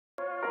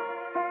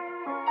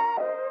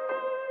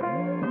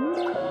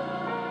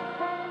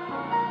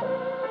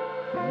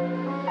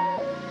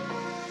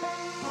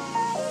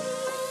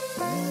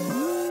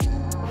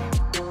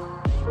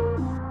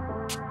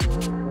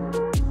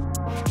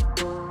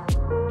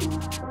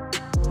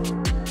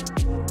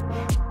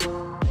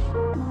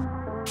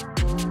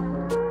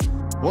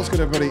What's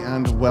good, everybody,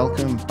 and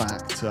welcome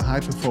back to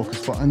Hyperfocus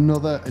for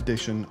another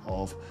edition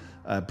of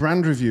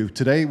Brand Review.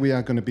 Today we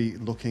are going to be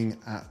looking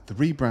at the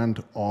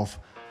rebrand of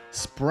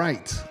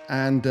Sprite,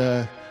 and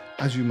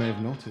as you may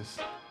have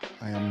noticed,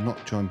 I am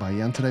not joined by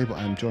Jan today, but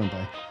I am joined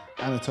by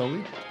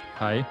Anatoly.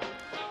 Hi.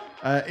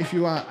 If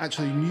you are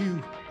actually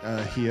new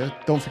here,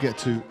 don't forget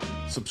to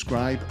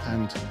subscribe,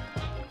 and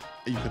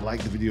you could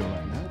like the video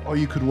right now, or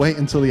you could wait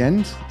until the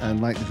end and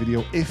like the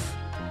video. If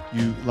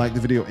you like the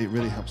video, it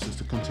really helps us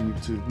to continue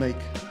to make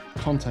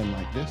content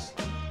like this,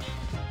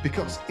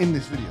 because in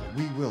this video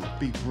we will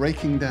be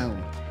breaking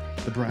down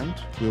the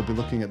brand, we'll be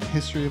looking at the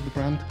history of the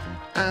brand,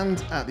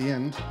 and at the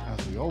end,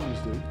 as we always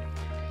do,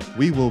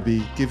 we will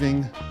be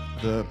giving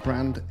the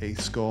brand a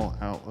score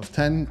out of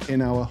 10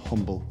 in our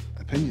humble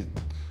opinion.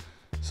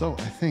 So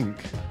I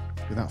think,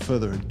 without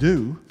further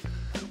ado,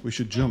 we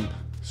should jump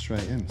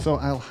straight in. So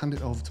I'll hand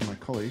it over to my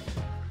colleague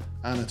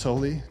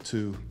Anatoly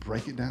to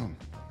break it down.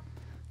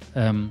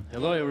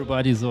 Hello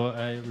everybody, so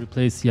I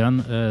replace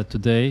Jan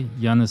today.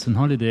 Jan is on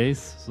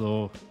holidays,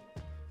 so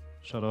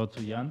shout out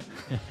to Jan.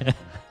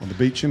 On the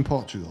beach in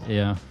Portugal.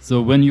 Yeah,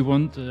 so when you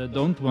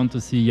don't want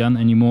to see Jan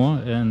anymore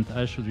and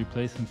I should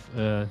replace him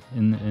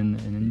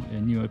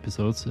in new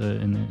episodes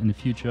in the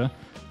future,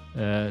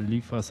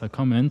 leave us a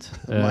comment.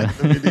 Like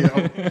the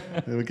video,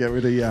 we'll get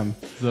rid of Jan.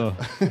 So.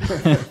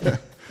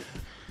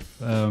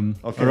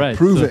 Okay, all right,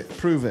 prove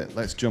it.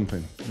 Let's jump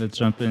in. Let's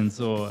jump in.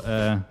 So,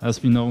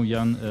 as we know,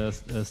 Jan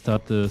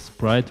started the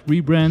Sprite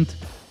rebrand,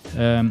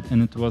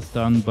 and it was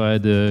done by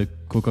the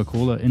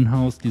Coca-Cola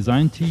in-house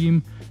design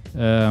team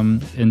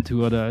and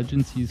two other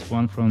agencies,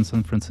 one from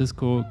San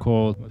Francisco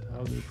called,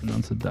 how do you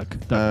pronounce it?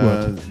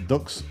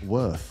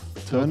 Ducksworth.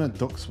 Turner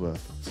Ducksworth.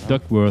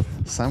 Duckworth.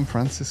 San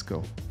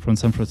Francisco. From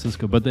San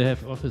Francisco, but they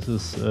have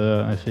offices,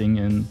 I think,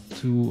 in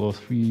 2 or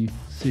 3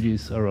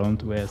 cities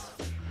around West.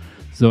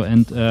 So,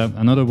 and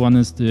another one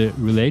is the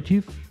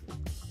Relative,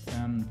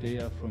 and they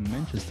are from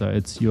Manchester.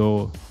 It's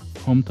your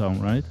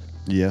hometown, right?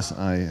 Yes,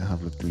 I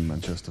have lived in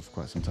Manchester for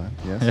quite some time,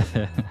 yes.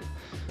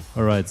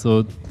 All right,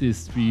 so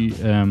these 3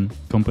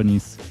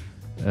 companies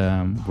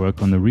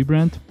work on the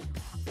rebrand.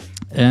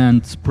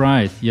 And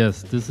Sprite,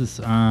 yes, this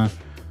is,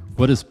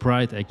 what is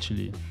Sprite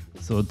actually?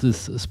 So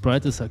this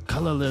Sprite is a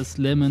colorless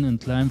lemon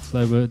and lime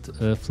flavored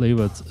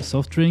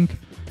soft drink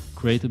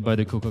created by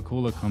the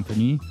Coca-Cola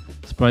company.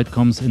 Sprite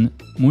comes in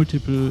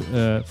multiple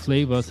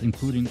flavors,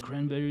 including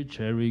cranberry,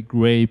 cherry,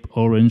 grape,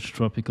 orange,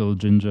 tropical,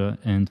 ginger,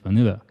 and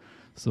vanilla.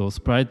 So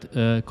Sprite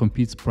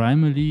competes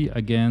primarily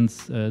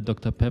against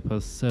Dr.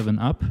 Pepper's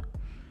 7-Up,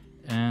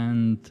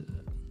 and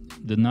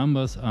the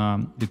numbers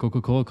are the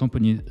Coca-Cola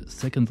company's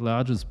second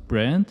largest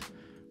brand,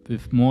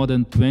 with more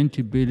than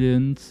 20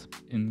 billion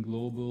in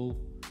global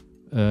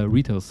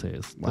retail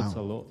sales. Wow, that's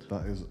a lot.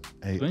 That is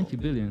 20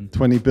 billion.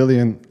 20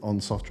 billion on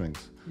soft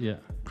drinks. Yeah.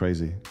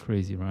 Crazy,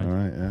 right? All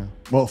right, yeah.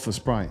 Well, for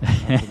Sprite,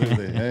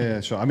 absolutely.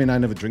 Yeah, sure. I mean, I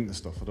never drink the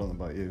stuff. I don't know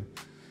about you.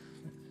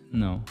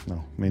 No,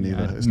 me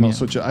neither. It's not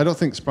such a. I don't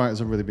think Sprite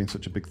has really been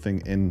such a big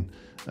thing in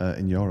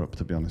Europe,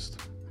 to be honest.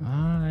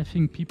 I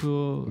think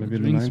people maybe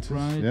drink in the 90s?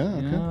 Sprite. Yeah,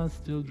 okay. Yeah,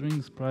 still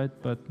drink Sprite,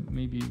 but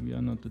maybe we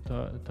are not the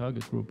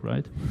target group,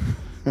 right?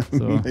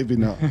 So maybe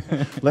not.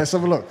 Let's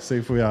have a look, see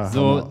if we are.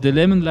 So the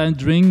lemon lime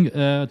drink,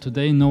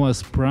 today known as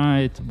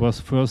Sprite, was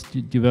first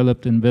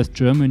developed in West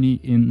Germany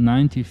in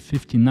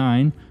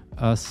 1959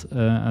 as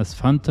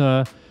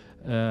Fanta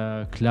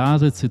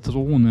Klare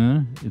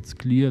Zitrone. It's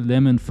clear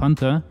lemon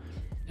Fanta,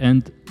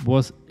 and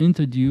was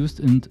introduced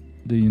in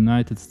the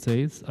United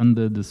States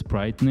under the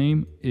Sprite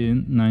name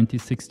in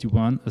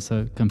 1961 as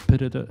a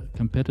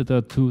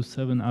competitor to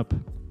 7-Up.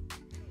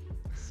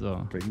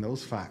 So bring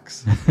those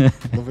facts.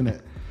 Loving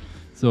it.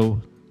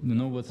 So you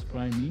know what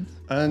Sprite means?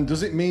 And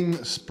does it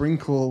mean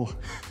sprinkle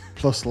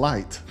plus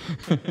light?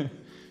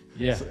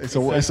 Yeah, it's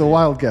a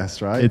wild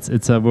guess, right?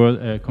 It's a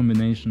word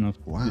combination of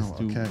these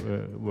 2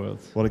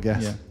 words. What a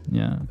guess!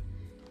 Yeah,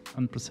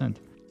 100%.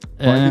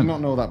 I did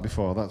not know that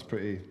before. That's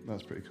pretty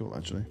cool,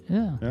 actually.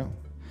 Yeah.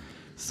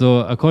 So,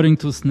 according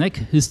to Snack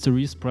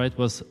History, Sprite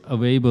was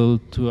available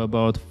to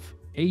about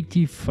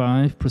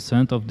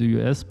 85% of the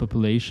US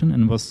population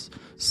and was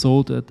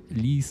sold at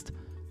least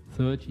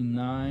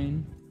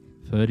 39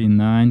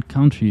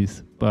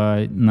 countries.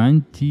 By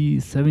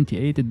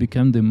 1978, it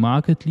became the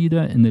market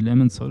leader in the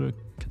lemon soda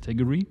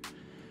category.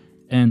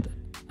 And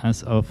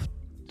as of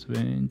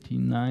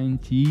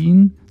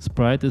 2019,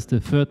 Sprite is the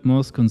 3rd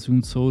most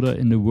consumed soda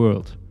in the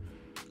world.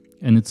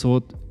 And it's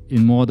sold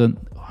in more than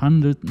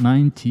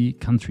 190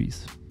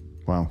 countries.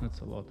 Wow. That's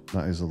a lot.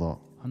 That is a lot.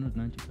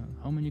 190 countries.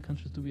 How many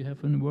countries do we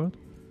have in the world?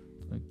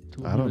 Like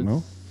 280 I don't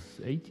know.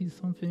 80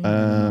 something?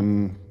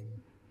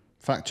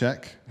 Fact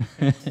check.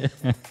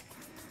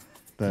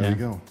 There we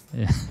go.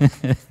 Yeah.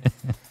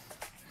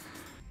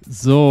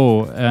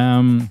 So,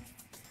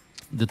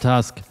 the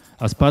task.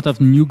 As part of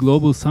the new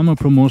global summer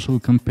promotional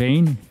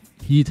campaign,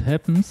 Heat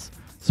Happens,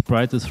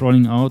 Sprite is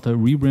rolling out a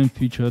rebrand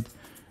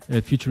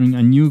featuring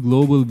a new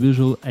global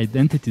visual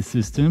identity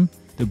system.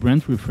 The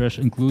brand refresh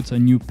includes a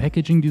new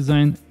packaging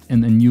design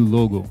and a new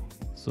logo.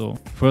 So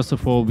first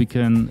of all, we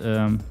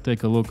can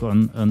take a look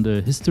on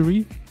the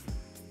history.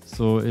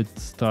 So it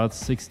starts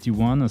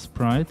 61 as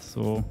Sprite.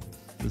 So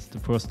this is the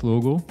first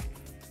logo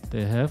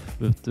they have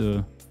with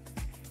the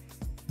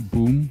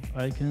boom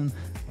icon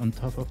on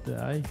top of the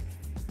eye.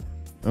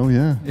 Oh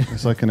yeah,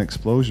 it's like an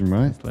explosion,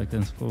 right? It's like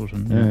an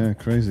explosion. Yeah,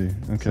 crazy.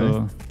 Okay.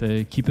 So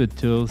they keep it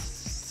till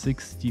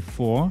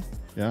 64.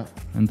 Yeah.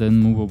 And then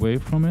move away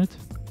from it.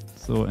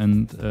 So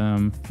and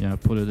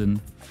put it in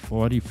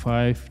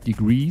 45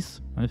 degrees,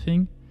 I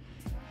think.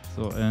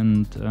 So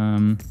and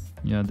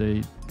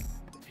they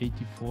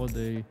 84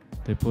 they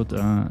put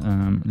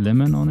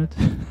lemon on it.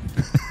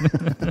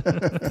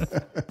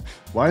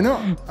 Why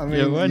not? I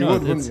mean, why you not?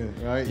 would, wouldn't you?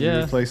 Right? Yeah.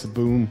 You replace a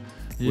boom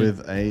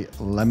with a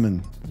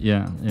lemon.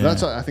 Yeah.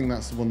 I think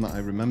that's the one that I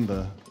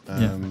remember.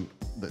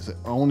 That's the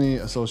only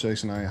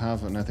association I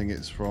have, and I think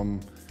it's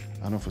from,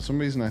 I don't know, for some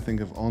reason I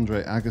think of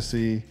Andre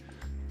Agassi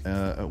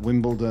at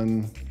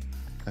Wimbledon.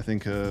 I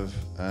think of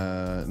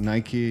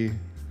Nike,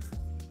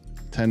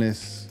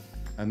 tennis,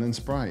 and then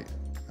Sprite.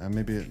 And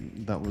maybe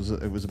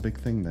it was a big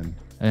thing then.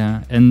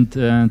 Yeah, and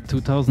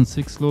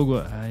 2006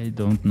 logo, I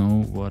don't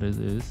know what it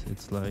is.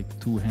 It's like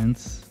two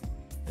hands,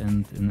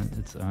 and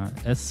it's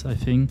S, I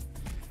think,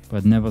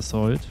 but never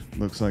saw it.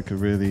 Looks like a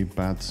really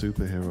bad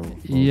superhero logo.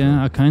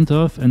 Yeah, kind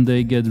of, and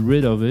they get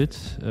rid of it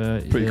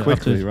pretty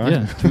quickly, right?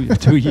 Yeah,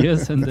 2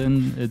 years, and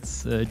then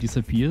it's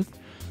disappeared.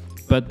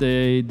 But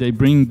they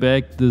bring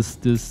back this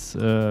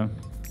I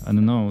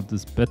don't know,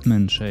 this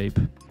Batman shape,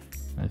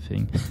 I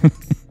think.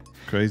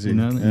 Crazy. You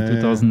know, in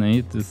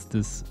 2008,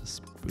 this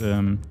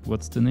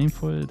what's the name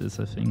for it? Is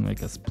I think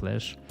like a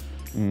splash.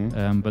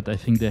 But I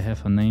think they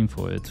have a name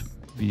for it.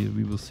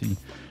 We will see.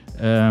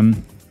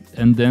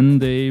 And then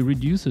they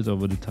reduce it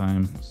over the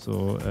time.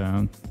 So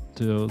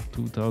till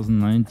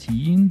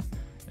 2019.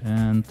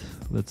 And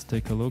let's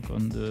take a look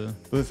on the...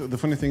 The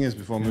funny thing is,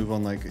 before I move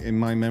on, like in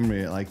my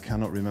memory, I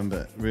cannot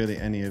remember really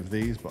any of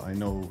these, but I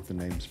know the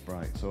name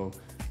Sprite. So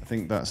I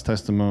think that's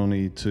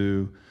testimony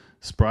to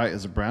Sprite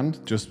as a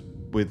brand, just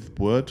with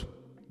word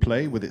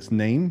play, with its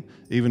name,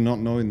 even not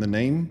knowing the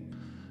name,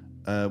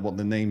 what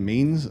the name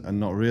means, and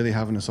not really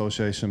having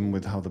association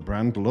with how the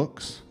brand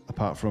looks,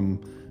 apart from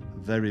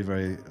very,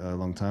 very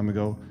long time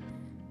ago.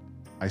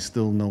 I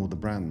still know the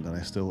brand, and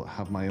I still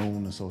have my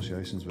own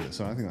associations with it.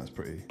 So I think that's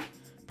pretty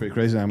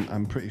crazy.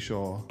 I'm pretty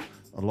sure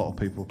a lot of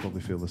people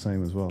probably feel the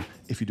same as well.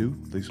 If you do,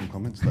 leave some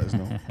comments, let us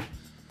know.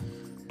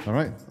 All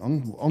right,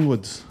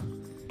 onwards.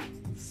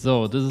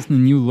 So this is the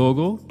new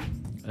logo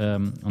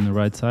on the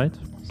right side.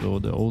 So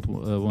the old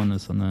one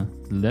is on the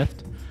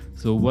left.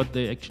 So what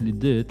they actually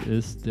did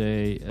is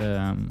they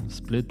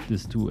split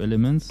these two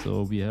elements.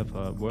 So we have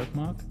a word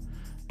mark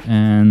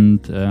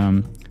and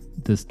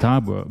the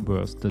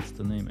starburst. That's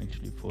the name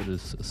actually for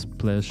this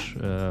splash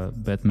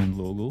Batman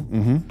logo.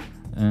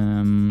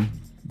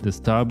 The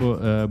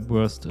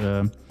starburst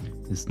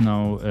is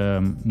now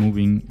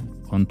moving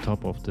on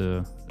top of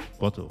the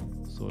bottle.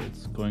 So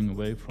it's going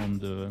away from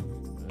the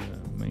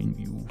main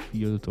view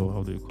field, or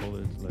how do you call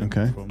it? Like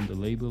from the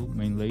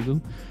main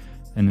label,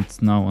 and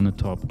it's now on the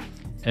top.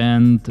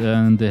 And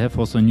they have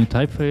also a new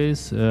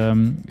typeface,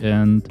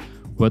 and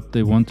what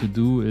they want to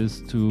do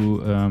is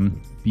to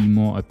be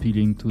more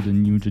appealing to the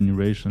new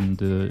generation,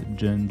 the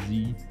Gen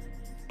Z.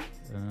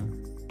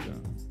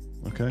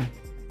 Okay.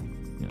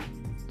 Yeah.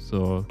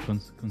 So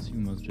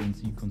consumers, Gen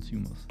Z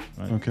consumers,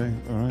 right? Okay,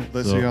 all right.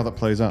 Let's see how that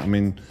plays out. I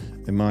mean,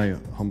 in my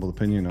humble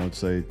opinion, I would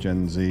say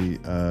Gen Z,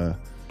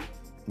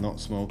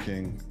 not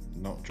smoking,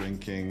 not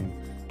drinking,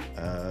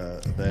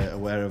 they're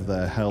aware of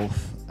their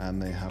health,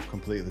 and they have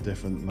completely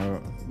different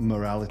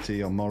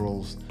morality or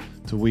morals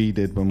to we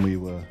did when we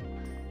were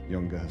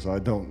younger. So I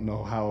don't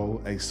know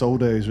how a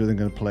soda is really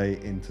going to play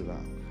into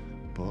that.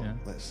 But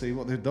let's see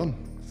what they've done.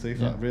 See if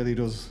that really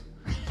does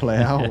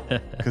play out,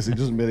 because it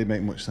doesn't really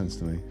make much sense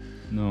to me.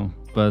 No,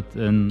 but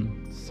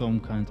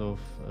some kind of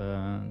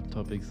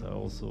topics are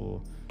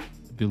also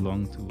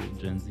belong to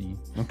Gen Z.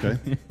 Okay.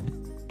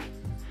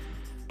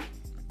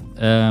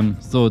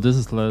 So this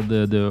is like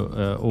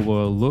the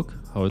overall look,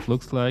 how it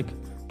looks like.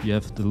 We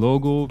have the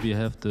logo, we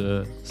have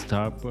the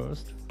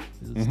starburst.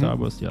 Is it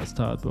starburst? Yeah,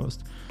 starburst.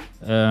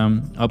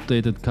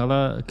 Updated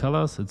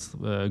colors. It's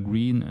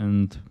green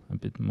and a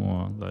bit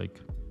more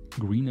like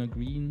greener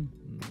green.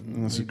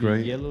 That's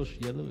great. Yellow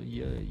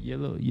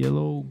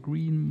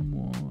green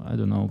more. I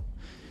don't know.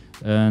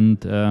 And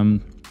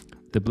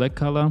the black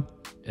color,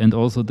 and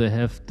also they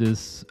have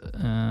this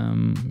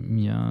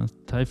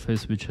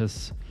typeface which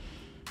has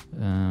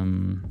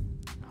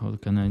how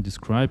can I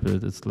describe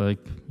it? It's like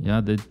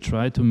they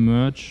try to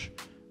merge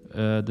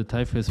the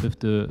typeface with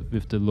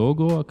the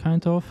logo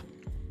kind of,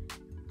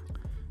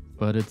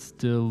 but it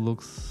still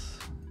looks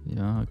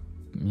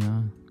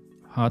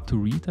hard to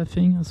read, I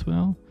think, as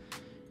well.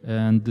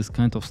 And this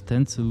kind of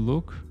stencil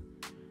look,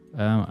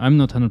 I'm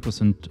not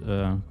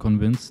 100%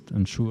 convinced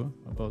and sure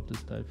about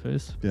this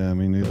typeface. Yeah,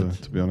 me neither,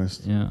 to be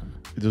honest. Yeah,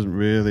 it doesn't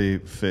really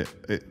fit.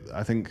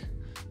 I think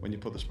when you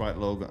put the Sprite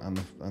logo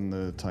and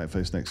the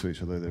typeface next to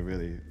each other, they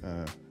really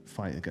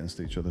fight against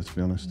each other, to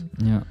be honest.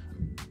 Yeah,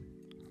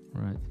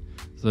 right.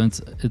 So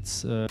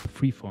it's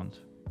free font.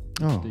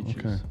 Oh, they okay.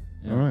 choose.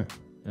 Yeah. All right.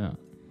 Yeah.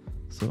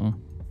 So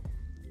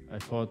I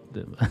thought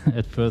that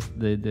at first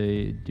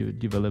they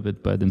develop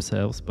it by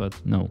themselves, but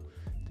no,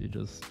 they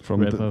just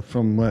From where?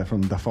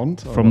 From the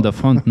font? From the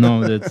font.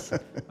 No, that's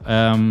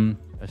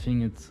I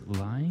think it's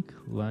like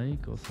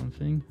or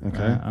something.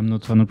 Okay. I'm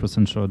not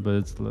 100% sure,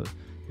 but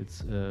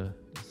it's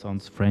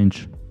sounds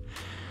French.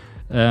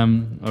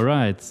 All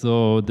right.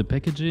 So the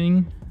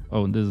packaging.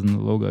 Oh, there's a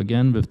logo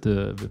again with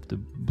the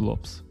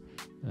blobs.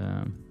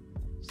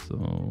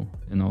 So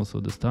and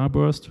also the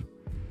starburst.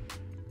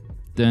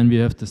 Then we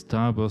have the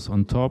starburst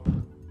on top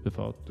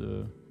without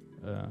the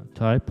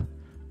type.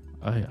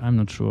 I'm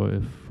not sure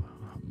if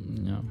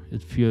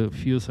it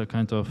feels a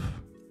kind of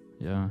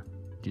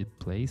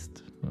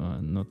displaced,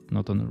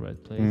 not on the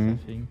right place. I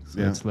think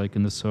so. It's like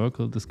in a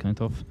circle, this kind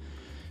of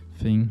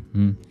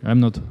thing. I'm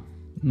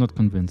not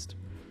convinced.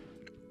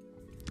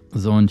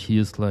 So and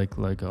here's like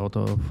out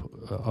of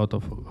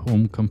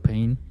home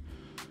campaign.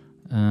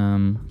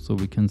 So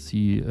we can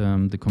see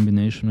the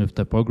combination with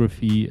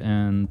typography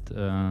and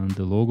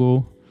the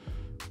logo.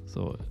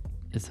 So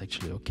it's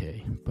actually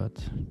okay, but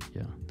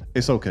yeah.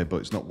 It's okay,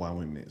 but it's not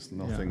wowing me. It's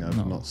nothing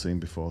I've not seen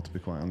before, to be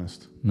quite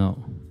honest. No.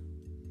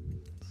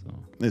 So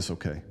it's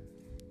okay.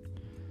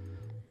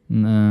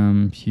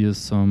 Here's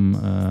some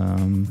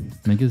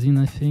magazine,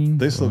 I think.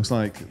 This looks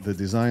like the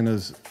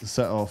designers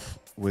set off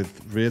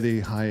with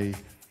really high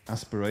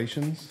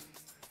aspirations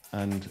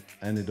and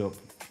ended up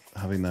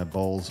having their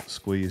balls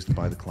squeezed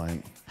by the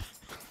client.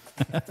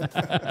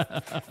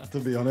 To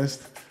be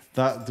honest,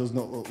 that does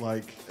not look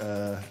like.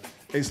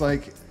 It's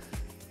like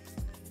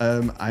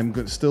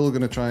I'm still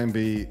going to try and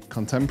be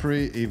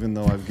contemporary, even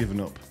though I've given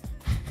up.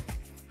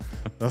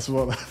 That's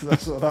what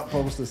that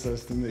poster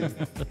says to me.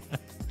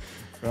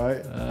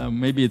 Right?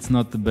 Maybe it's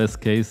not the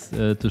best case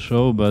to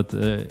show, but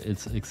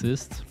it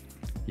exists.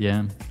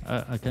 Yeah,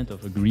 I kind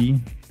of agree.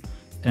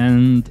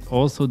 And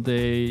also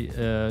they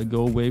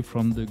go away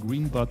from the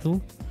green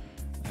bottle,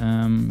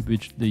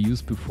 which they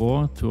used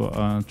before, to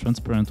a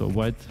transparent or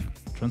white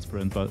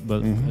transparent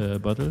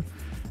bottle,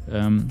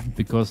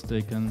 because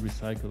they can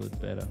recycle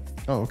it better.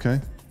 Oh, okay.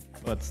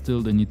 But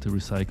still they need to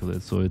recycle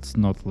it, so it's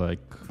not like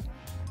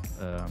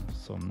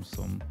some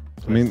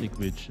plastic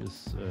which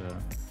is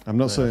I'm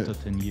not saying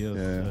after 10 years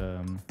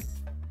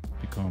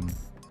become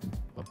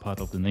a part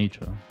of the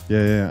nature.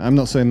 Yeah. I'm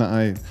not saying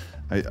that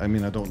I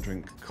mean, I don't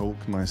drink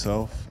Coke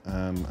myself,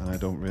 and I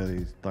don't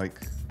really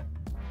like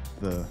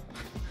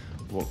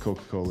what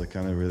Coca-Cola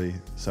kind of really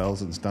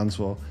sells and stands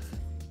for.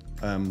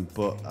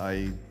 But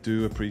I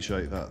do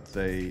appreciate that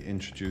they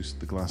introduced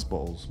the glass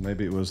bottles.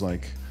 Maybe it was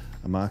like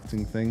a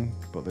marketing thing,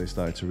 but they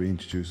started to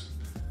reintroduce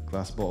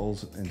glass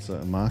bottles in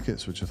certain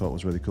markets, which I thought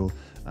was really cool.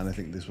 And I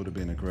think this would have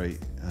been a great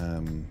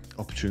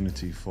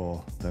opportunity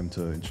for them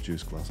to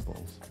introduce glass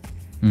bottles.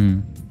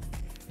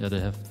 Yeah, they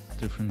have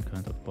different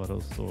kind of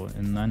bottles. So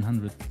in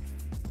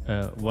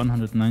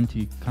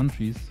 190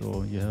 countries,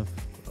 so you have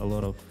a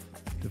lot of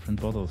different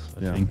bottles,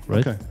 I think,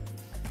 right? Okay.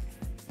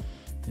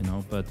 You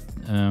know, but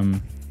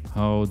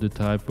how the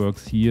type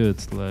works here,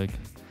 it's like,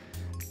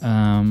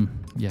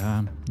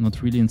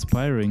 not really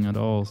inspiring at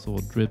all. So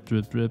drip,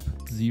 drip, drip,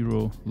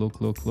 zero,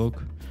 look, look,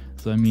 look.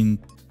 So I mean,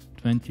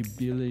 $20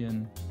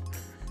 billion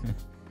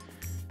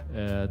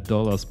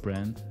dollars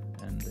brand,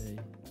 and they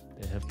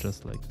have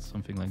just like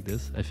something like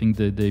this. I think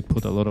they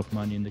put a lot of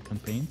money in the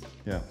campaign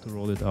to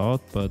roll it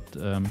out, but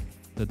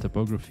the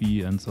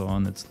typography and so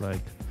on, it's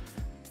like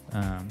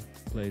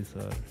plays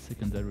a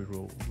secondary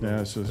role.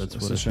 Yeah, it's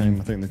a shame.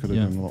 I think they could have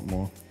done a lot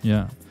more.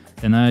 Yeah,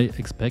 and I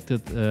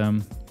expected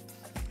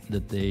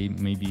that they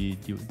maybe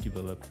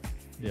develop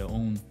their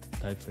own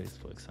typeface,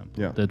 for example.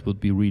 Yeah, that would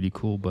be really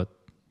cool, but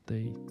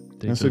they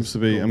that seems to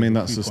be. I mean,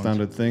 that's the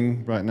standard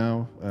thing right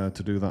now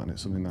to do that, and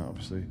it's something that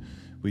obviously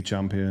we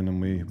champion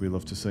and we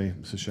love to see.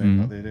 It's a shame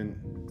that they didn't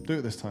do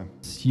it this time.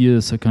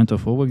 Here's a kind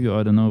of overview.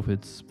 I don't know if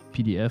it's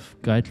PDF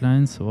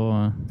guidelines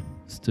or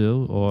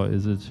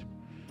is it?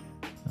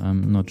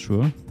 I'm not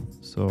sure.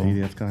 So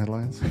PDF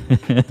guidelines.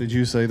 Did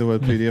you say the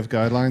word PDF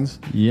guidelines?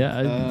 Yeah,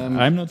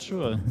 I'm not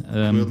sure.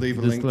 We'll leave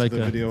a link to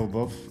the video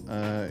above.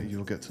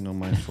 You'll get to know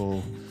my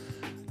full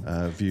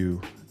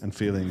view and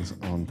feelings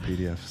on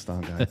PDF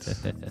style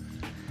guides.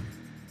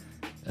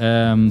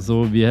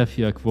 So we have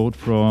here a quote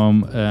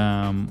from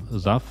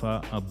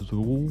Rafa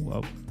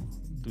Abreu.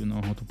 Do you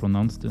know how to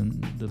pronounce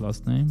the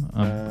last name?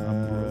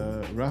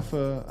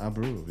 Rafa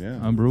Abreu, yeah.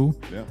 Abreu.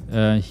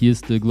 Yeah. He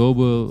is the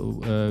global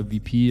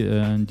VP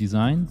in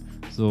design.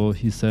 So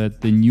he said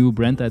the new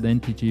brand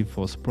identity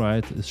for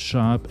Sprite is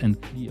sharp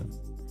and clear.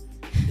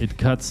 It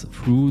cuts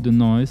through the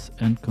noise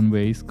and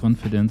conveys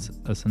confidence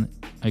as an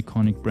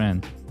iconic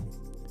brand.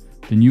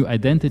 The new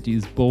identity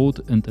is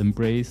bold and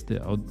embraces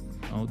the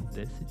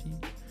audacity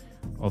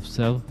of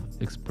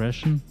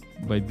self-expression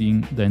by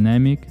being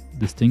dynamic,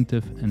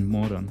 distinctive, and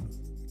modern.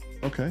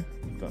 Okay,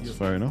 that's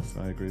fair enough.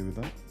 I agree with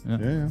that.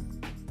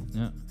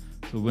 Yeah.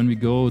 So when we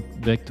go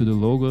back to the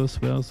logo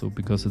as well, so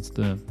because it's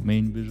the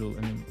main visual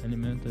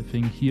element, I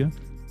think here.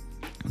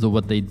 So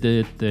what they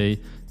did,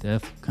 they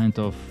have kind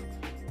of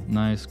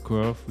nice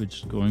curve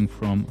which going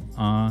from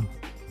R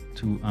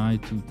to I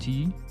to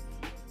T,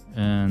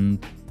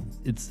 and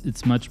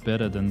it's much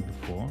better than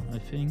before, I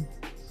think.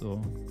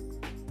 So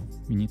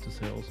we need to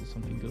say also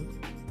something good,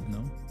 you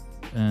know.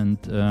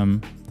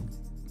 And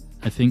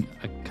I think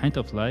I kind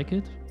of like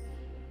it.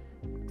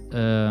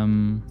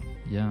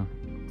 Yeah,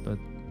 but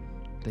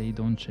they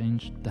don't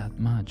change that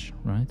much,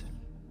 right?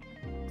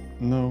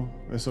 No,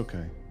 it's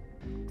okay.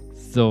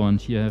 So, and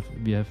here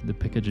we have the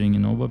packaging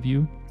in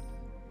overview.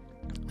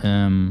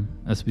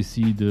 As we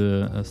see,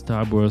 the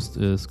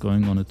starburst is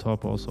going on the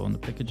top, also on the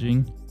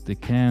packaging. The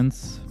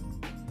cans,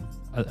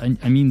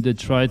 I mean, they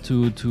try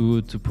to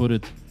put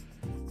it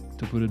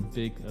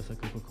big as a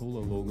Coca-Cola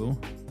logo.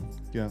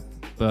 Yeah.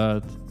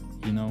 But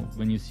you know,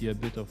 when you see a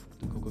bit of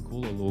the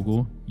Coca-Cola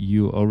logo,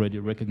 you already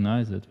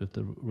recognize it with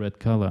the red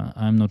color.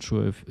 I'm not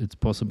sure if it's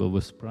possible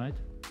with Sprite.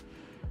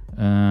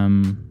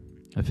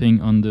 I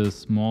think on the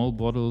small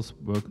bottles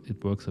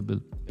it works a bit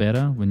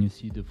better when you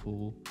see the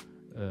full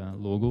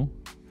logo,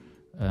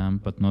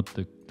 but not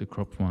the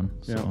cropped one.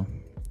 Yeah, so,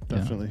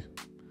 definitely.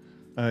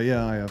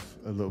 Yeah, I have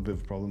a little bit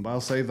of a problem, but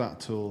I'll save that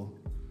till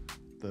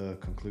the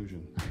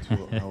conclusion,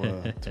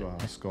 to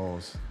our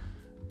scores.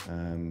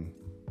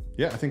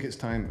 Yeah, I think it's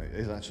time. It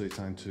is actually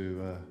time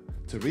to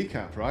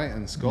recap, right,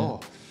 and score.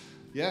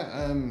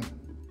 Yeah,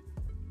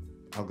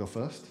 I'll go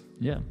first.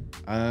 Yeah.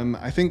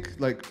 I think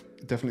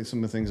definitely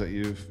some of the things that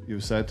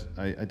you've said,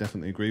 I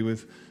definitely agree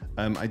with.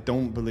 I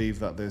don't believe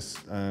that this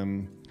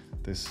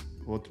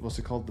what's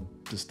it called,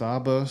 the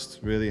starburst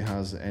really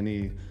has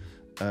any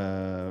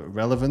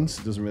relevance.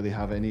 It doesn't really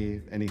have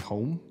any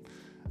home,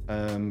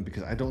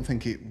 because I don't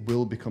think it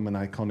will become an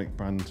iconic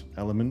brand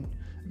element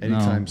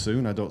anytime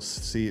soon. I don't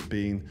see it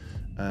being.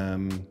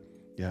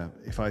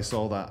 If I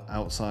saw that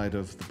outside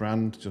of the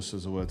brand, just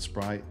as the word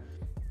Sprite,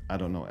 I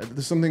don't know.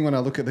 There's something when I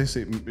look at this,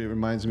 it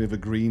reminds me of a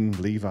green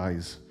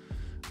Levi's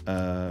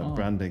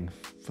branding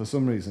for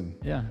some reason.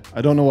 Yeah.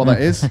 I don't know what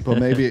that is, but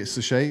maybe it's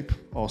the shape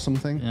or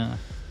something. Yeah.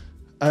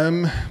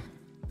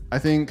 I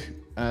think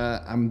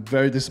I'm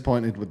very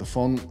disappointed with the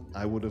font.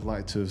 I would have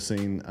liked to have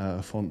seen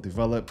a font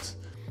developed.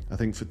 I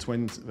think for a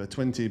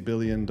 $20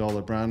 billion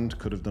brand,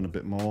 could have done a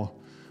bit more.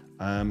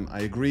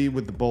 I agree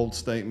with the bold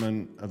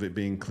statement of it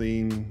being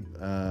clean,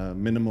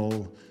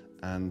 minimal,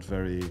 and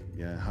very,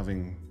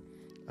 having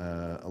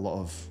a lot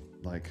of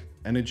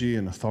energy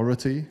and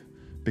authority.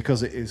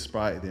 Because it is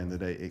Sprite at the end of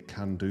the day, it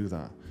can do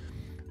that.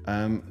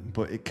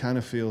 But it kind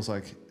of feels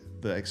like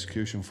the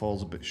execution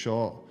falls a bit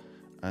short,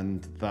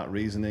 and that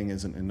reasoning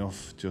isn't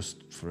enough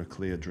just for a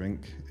clear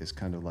drink. It's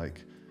kind of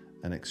like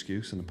an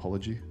excuse, an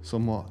apology,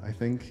 somewhat, I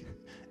think,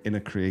 in a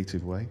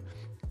creative way.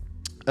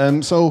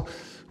 So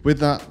with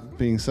that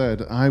being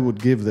said, I would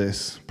give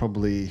this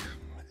probably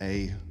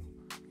a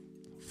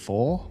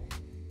 4.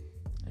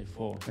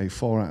 A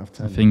 4 out of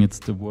 10. I think it's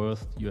the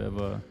worst you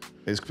ever.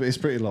 It's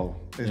pretty low.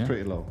 It's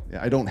pretty low.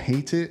 Yeah, I don't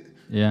hate it.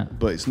 Yeah.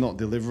 But it's not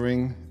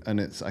delivering, and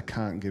I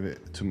can't give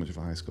it too much of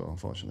a high score,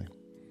 unfortunately.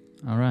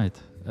 All right.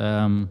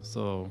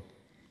 So,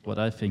 what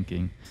I'm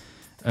thinking.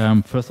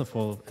 First of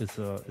all, it's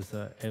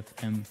a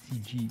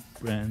FMCG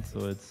brand,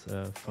 so it's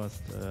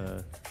fast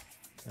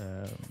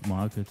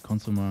market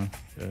consumer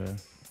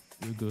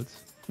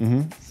goods.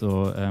 Mm-hmm.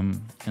 So,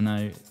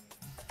 and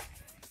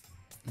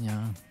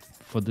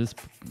for this,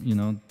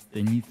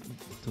 they need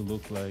to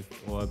look like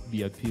or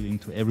be appealing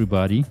to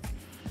everybody.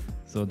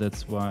 So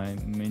that's why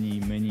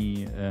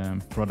many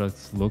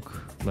products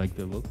look like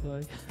they look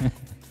like.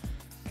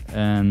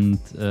 And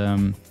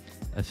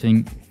I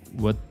think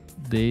what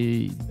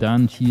they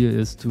done here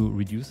is to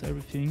reduce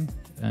everything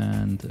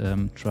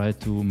and try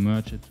to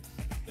merge it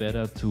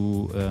better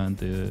to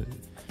the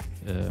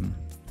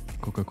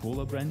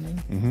Coca-Cola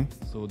branding,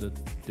 so that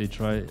they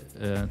try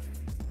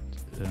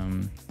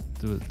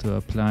to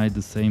apply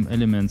the same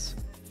elements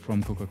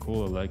from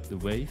Coca-Cola, like the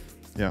wave.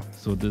 Yeah.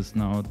 So this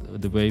now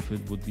the wave,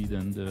 it would be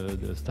then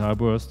the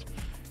starburst,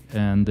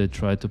 and they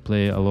try to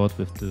play a lot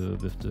with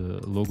the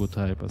logo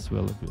type as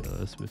well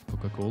as with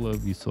Coca-Cola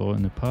we saw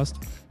in the past.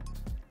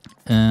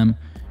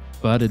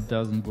 But it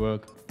doesn't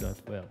work that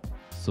well.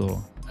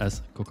 So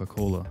as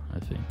Coca-Cola, I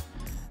think.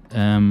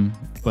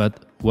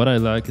 But what I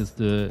like is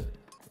the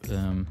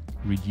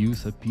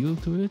reduced appeal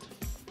to it.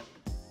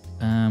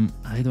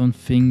 I don't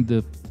think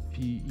the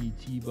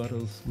PET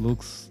bottles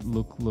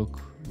look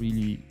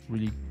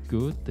really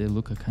good. They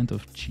look a kind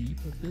of cheap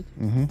a bit.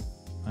 Mm-hmm.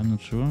 I'm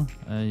not sure.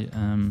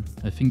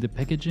 I think the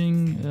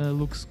packaging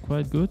looks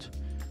quite good,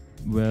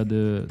 where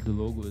the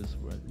logo is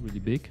really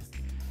big,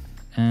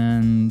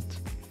 and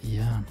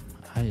yeah,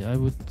 I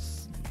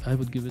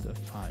would give it a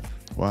 5.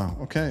 Wow.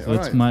 Okay. So all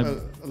it's right. my a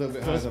little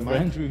bit higher first than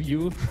brand mine.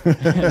 review,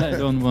 and I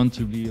don't want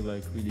to be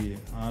really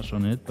harsh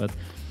on it, but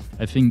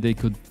I think they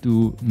could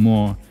do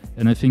more.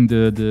 And I think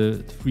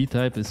the free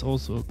type is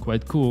also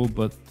quite cool,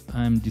 but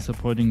I'm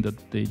disappointed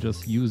that they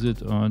just use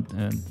it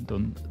and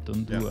don't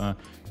do a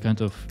kind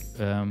of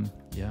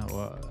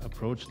or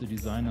approach the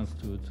designers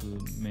to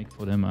make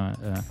for them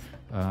a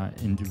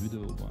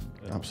individual one.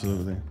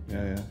 Absolutely.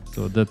 Yeah.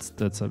 So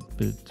that's a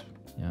bit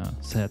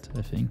sad,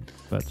 I think.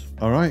 But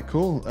all right,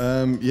 cool.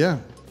 Yeah,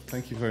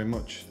 thank you very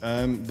much.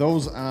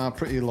 Those are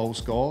pretty low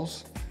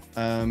scores.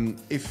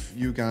 If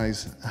you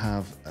guys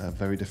have a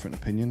very different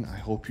opinion, I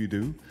hope you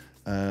do.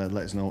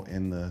 Let us know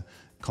in the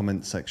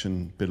comment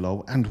section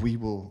below, and we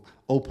will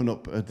open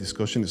up a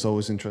discussion. It's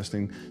always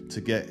interesting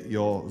to get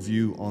your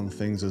view on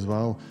things as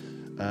well.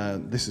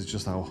 This is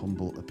just our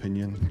humble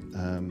opinion.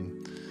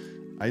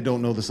 I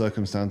don't know the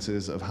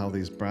circumstances of how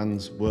these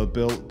brands were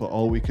built, but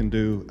all we can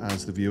do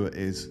as the viewer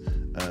is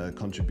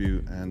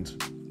contribute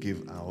and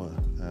give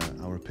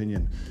our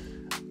opinion.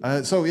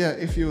 So yeah,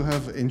 if you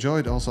have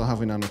enjoyed also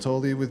having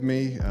Anatoly with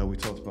me, we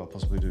talked about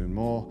possibly doing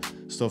more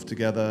stuff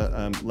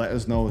together. Let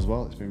us know as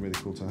well. It's been really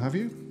cool to have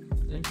you.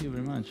 thank you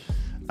very much.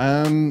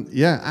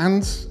 Yeah,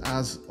 and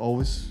as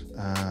always,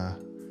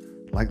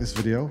 like this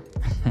video,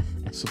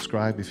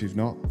 subscribe if you've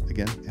not.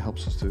 Again, it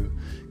helps us to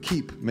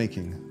keep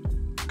making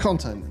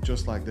content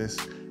just like this.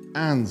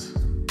 And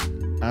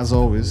as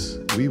always,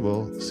 we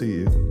will see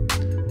you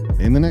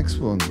in the next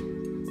one.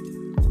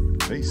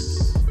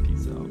 Peace.